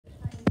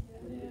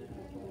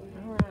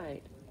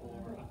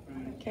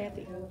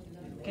Cathy.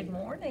 Good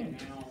morning.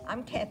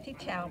 I'm Cathy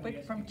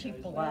Talbot from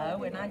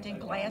Tupelo, and I do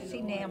glass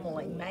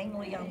enameling,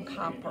 mainly on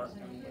copper.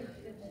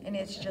 And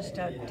it's just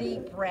a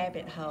deep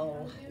rabbit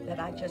hole that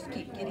I just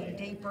keep getting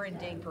deeper and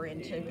deeper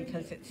into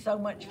because it's so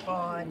much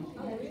fun.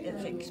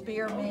 It's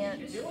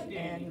experiments,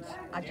 and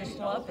I just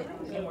love it.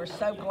 And we're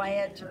so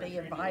glad to be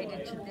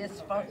invited to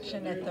this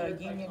function at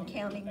the Union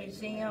County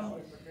Museum.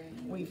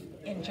 We've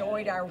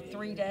enjoyed our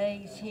 3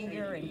 days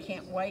here and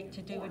can't wait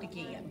to do it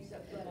again.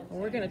 Well,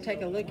 we're going to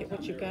take a look at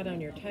what you've got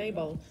on your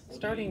table,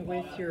 starting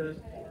with your,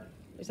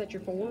 is that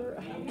your four?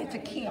 It's a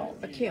kiln.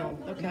 A kiln,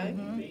 okay.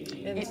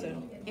 Mm-hmm. And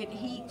it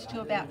heats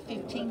to about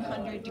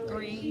 1,500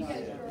 degrees,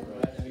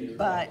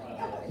 but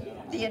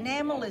the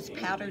enamel is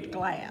powdered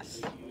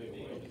glass.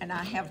 And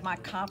I have my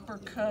copper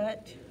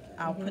cut.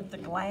 I'll put the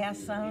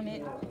glass on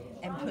it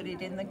and put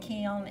it in the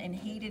kiln and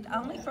heat it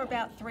only for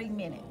about 3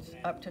 minutes,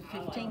 up to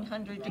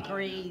 1,500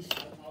 degrees,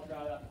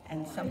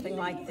 and something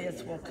like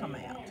this will come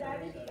out.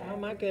 Oh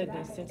my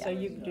goodness, and so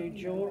you do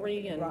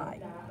jewelry and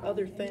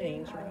other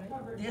things,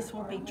 right? This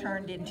will be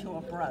turned into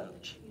a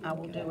brooch. I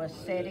will do a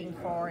setting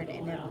for it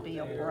and it'll be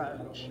a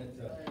brooch.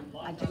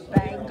 I do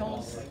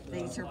bangles.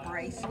 These are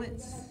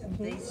bracelets.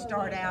 These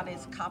start out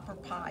as copper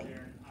pipe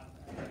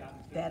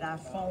that I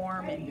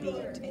form and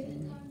beat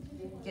and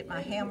get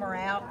my hammer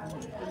out.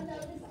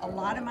 A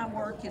lot of my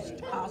work is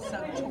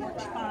also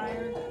torch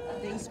fired.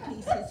 These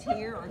pieces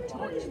here are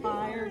torch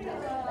fired.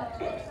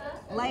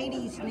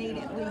 Ladies need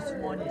at least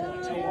one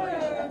good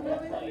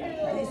torch.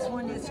 This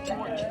one is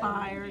torch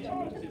fired,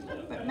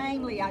 but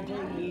mainly I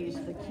do use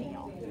the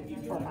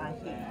kiln for my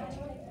heat.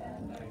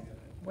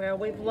 Well,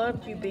 we've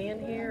loved you being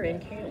here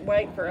and can't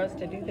wait for us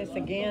to do this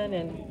again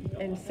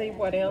and see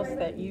what else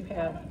that you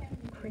have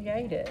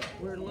created.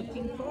 We're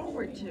looking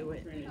forward to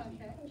it.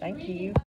 Thank you.